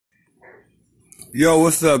Yo,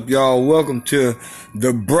 what's up, y'all? Welcome to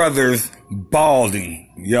the Brothers Balding,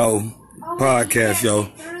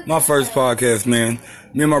 podcast, My first podcast, man.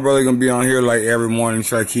 Me and my brother gonna be on here like every morning,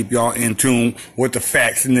 try to keep y'all in tune with the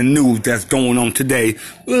facts and the news that's going on today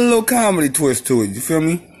with a little comedy twist to it, you feel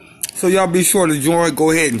me? So y'all be sure to join.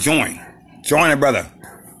 Go ahead and join. Join it, brother.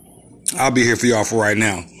 I'll be here for y'all for right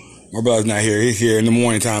now. My brother's not here. He's here in the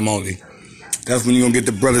morning time only. That's when you're gonna get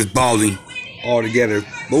the Brothers Balding all together.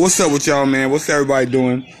 But what's up with y'all, man? What's everybody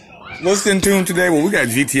doing? What's in tune today? Well, we got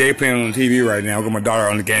GTA playing on TV right now. I got my daughter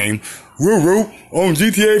on the game. Woo on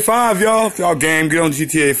GTA 5, y'all. If y'all game, get on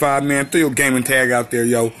GTA 5, man. Throw your gaming tag out there,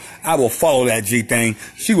 yo. I will follow that G thing.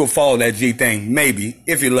 She will follow that G thing. Maybe,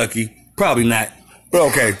 if you're lucky. Probably not. But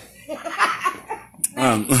okay.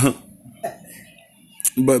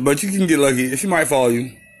 But you can get lucky. She might follow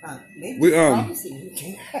you.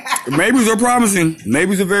 Maybes are promising.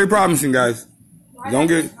 Maybes are very promising, guys. Don't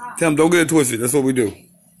get it twisted. That's what we do.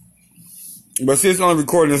 But since it's only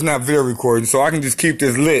recording, it's not video recording, so I can just keep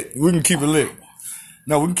this lit. We can keep it lit.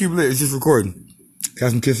 No, we can keep it lit. It's just recording.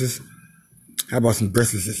 Got some kisses. How about some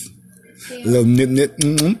breast kisses? A little nip.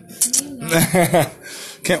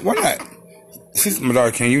 Can't. Why not? She's my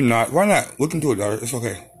daughter. Can you not? Why not? Look into it, daughter. It's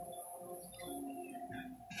okay.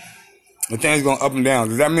 The thing's going up and down.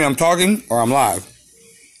 Does that mean I'm talking or I'm live?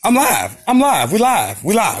 I'm live. We live.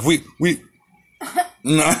 We.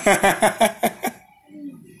 No.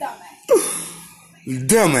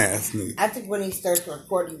 Dumbass me. I think when he starts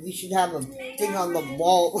recording, we should have a thing on the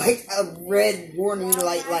wall, like a red warning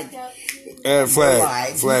light, like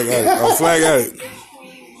flag edit.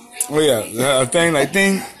 Oh yeah, a thing like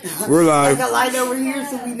ding. We're live. Like a light over here,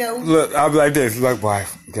 so we know. Look, I'll be like this. Like, bye.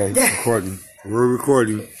 Okay, recording. We're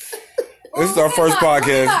recording. This is our first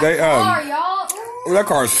podcast. That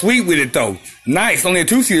car's sweet with it though. Nice. Only a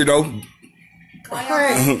 2-seater though.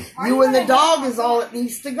 You and the dog is all it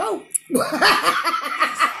needs to go.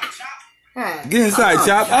 Get inside,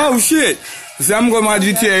 Chop. Oh shit. See, I'm gonna go to my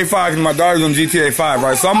GTA 5 because my daughter's on GTA 5,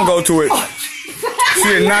 right? So I'm gonna go to it.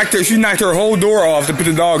 She knocked her whole door off to put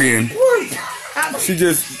the dog in. She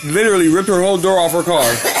just literally ripped her whole door off her car.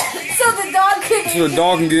 So the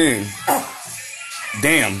dog can get in.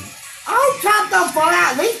 Damn. Oh, Chop don't fall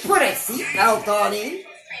out. At least put a seatbelt on him.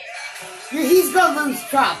 He's gonna lose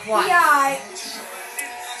Chop. Watch. Yeah.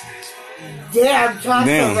 Damn, Chop's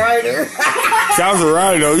a rider. Chop's a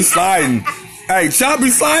rider though. He's sliding. Hey, Chop be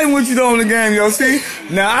sliding with you though in the game, yo. See?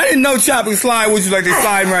 Now I didn't know Chop be sliding with you like they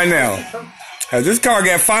sliding right now. Has this car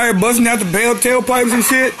got fire busting out the tailpipes and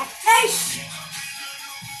shit? Hey.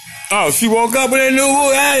 Oh, she woke up with a new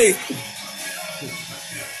Bugatti.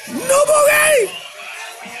 No Bugatti.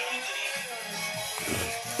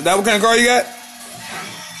 Is that what kind of car you got?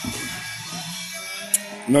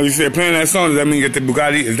 No, you said playing that song. Does that mean you get the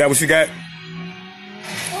Bugatti? Is that what you got?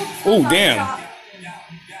 Oh, damn.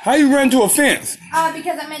 How you run into a fence?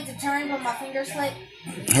 Because I meant to turn, but my finger slipped.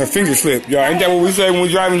 Her finger slipped. Y'all, ain't that what we say when we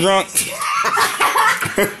driving drunk?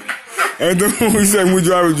 Ain't that what we say when we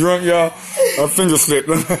driving drunk, y'all? Our finger slipped.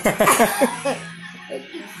 No,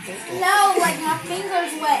 like my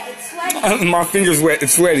finger's wet. It's sweaty. My finger's wet.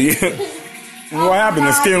 It's sweaty. What happened?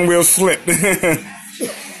 The steering wheel slipped.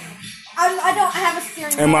 I don't have a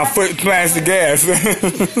steering wheel. And my foot splashed the gas.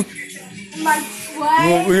 My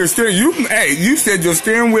what? Well, you said your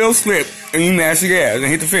steering wheel slipped and you mashed the gas and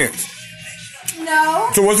hit the fence. No.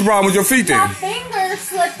 So what's the problem with your feet then? My finger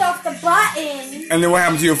slipped off the button. And then what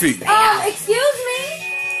happened to your feet? Excuse me?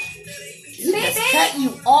 He just cut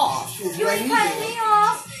you off. You was cutting me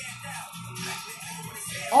off.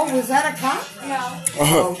 Oh, was that a cop? No.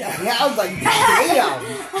 Oh, I was like, damn.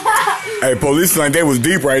 Hey, police like they was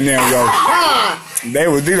deep right now, yo. They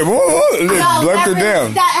was deep. Blunt it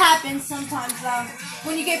down. That happens sometimes, though.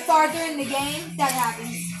 When you get farther in the game, that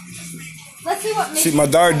happens. Let's see what makes My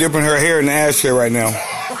daughter dipping her hair in the ashtray right now.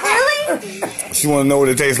 Really? She want to know what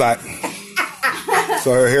it tastes like.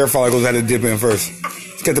 So her hair follicles had to dip in first.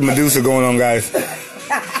 Let's get the Medusa going on, guys.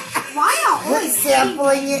 Why always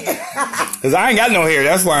sampling it? Because I ain't got no hair.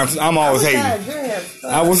 That's why I'm always hating.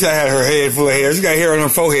 I wish I had her head full of hair. She got hair on her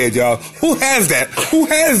forehead, y'all. Who has that?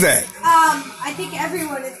 I think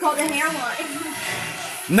everyone. It's called a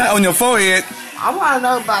hairline. Not on your forehead. I want to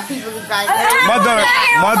know about people who got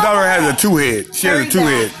My daughter has a 2-head. She has a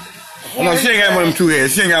 2-head. No, she ain't got one of them 2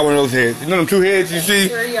 heads. She ain't got one of those heads. You know them 2 heads you see?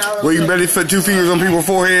 Where you can barely fit 2 fingers on people's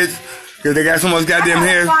foreheads? Because they got so much goddamn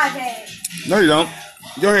hair. 5 heads. No, you don't.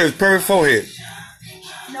 Your hair is perfect forehead.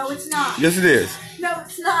 No, it's not. Yes, it is. No,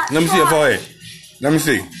 it's not. Let me see your forehead. Let me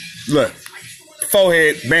see. Look.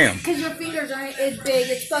 Forehead, bam. Because your fingers aren't as big.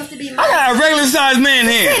 It's supposed to be I got a regular sized man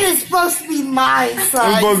hand. It is supposed to be my size.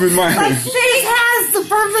 It's supposed to be mine. Like, she's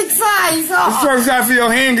perfect size. It's perfect size for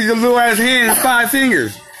your hand, because your little ass hand is 5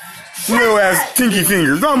 fingers. Little ass tinky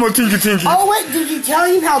fingers. Almost tinky. Oh, wait, did you tell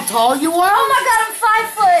him how tall you are? Oh my god, I'm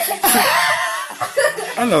 5 foot.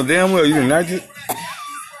 I know damn well you didn't like it.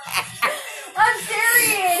 I'm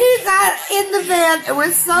serious. He got in the van and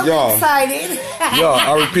was so Y'all. excited. Y'all,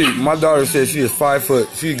 I repeat, my daughter said she is 5 foot.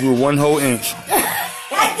 She grew 1 whole inch.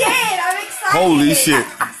 I did. I'm excited. Holy shit.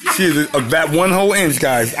 She is that 1 whole inch,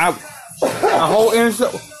 guys. A whole inch?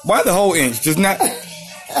 Why the whole inch? Just not.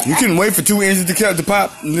 You couldn't wait for 2 inches to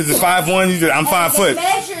pop. This is 5'1". You said I'm 5 foot. They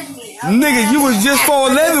measured me. Okay. Nigga, you was just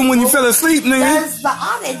 4'11" when you fell asleep, nigga. That's the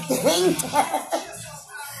odd thing.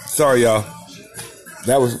 Sorry, y'all.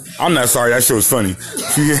 I'm not sorry. That shit was funny.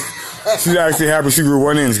 She's actually happy she grew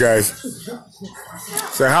 1 inch, guys.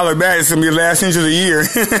 So holler back. It's gonna be the last inch of the year.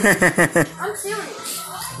 I'm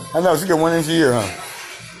serious. I know she got 1 inch a year, huh?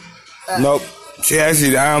 Nope. She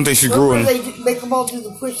actually, I don't think she grew in. They make them all do the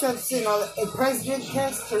push-ups and all a president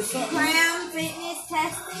test or something. Graham fitness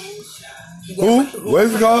testing. Who? What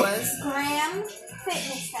is it called? Graham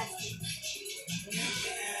fitness testing.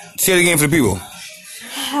 Say it again for the people.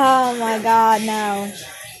 Oh my god, no.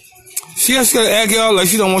 She has to act y'all like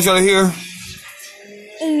she don't want y'all to hear.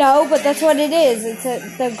 No, but that's what it is. It's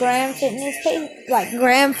the Graham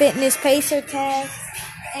Fitness Pacer test,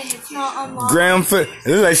 and it's not unlocked. Graham Fit.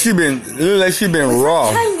 It looks like she been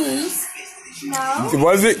raw. Chinese. No.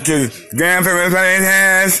 Was it? Cause Graham Fit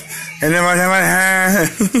has, and then my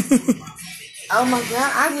Oh my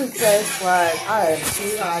god, I was just like, I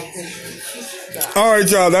see how I think. All right,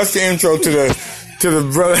 y'all. That's the intro to the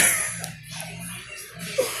brother.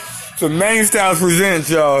 So Manny Styles presents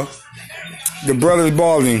y'all the Brothers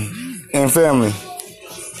Balding and Family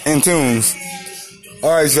and Tunes.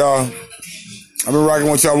 All right, y'all. I've been rocking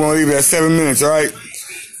with y'all. We're gonna leave it at 7 minutes. All right.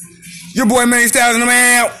 Your boy Manny Styles and I'm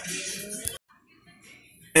out.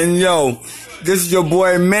 And yo, this is your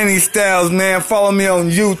boy Manny Styles, man. Follow me on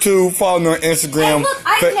YouTube. Follow me on Instagram. Hey, look,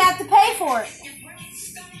 I didn't have to pay for it.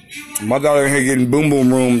 My daughter in here getting Boom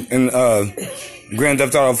Boom Room in Grand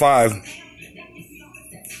Theft Auto 5.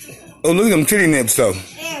 Oh, look at them titty nips, though. Ew.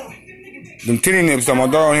 Them titty nips, though. My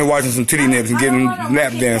daughter in here watching some titty nips and getting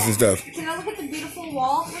lap dance and stuff. Can I look at the beautiful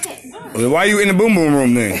wall? Look at Well, why you in the Boom Boom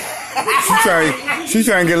Room, then? She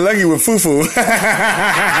trying to get lucky with Fufu.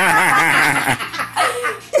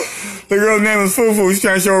 The girl's name is Fufu. She's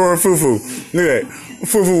trying to show her Fufu. Look at that.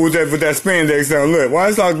 Fufu with that spandex on. Look, why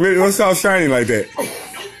it's all shiny like that?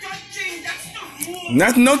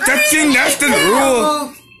 Not no touching. That's the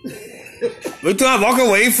rule. Wait till I walk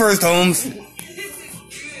away first, Holmes.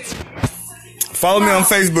 Follow me on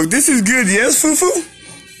Facebook. This is good, yes, Fufu?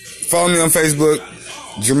 Follow me on Facebook.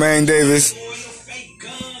 Jermaine Davis.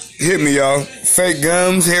 Hit me, y'all. Fake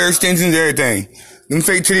gums, hair extensions, everything. Them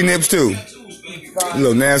fake titty nips, too. A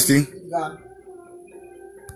little nasty.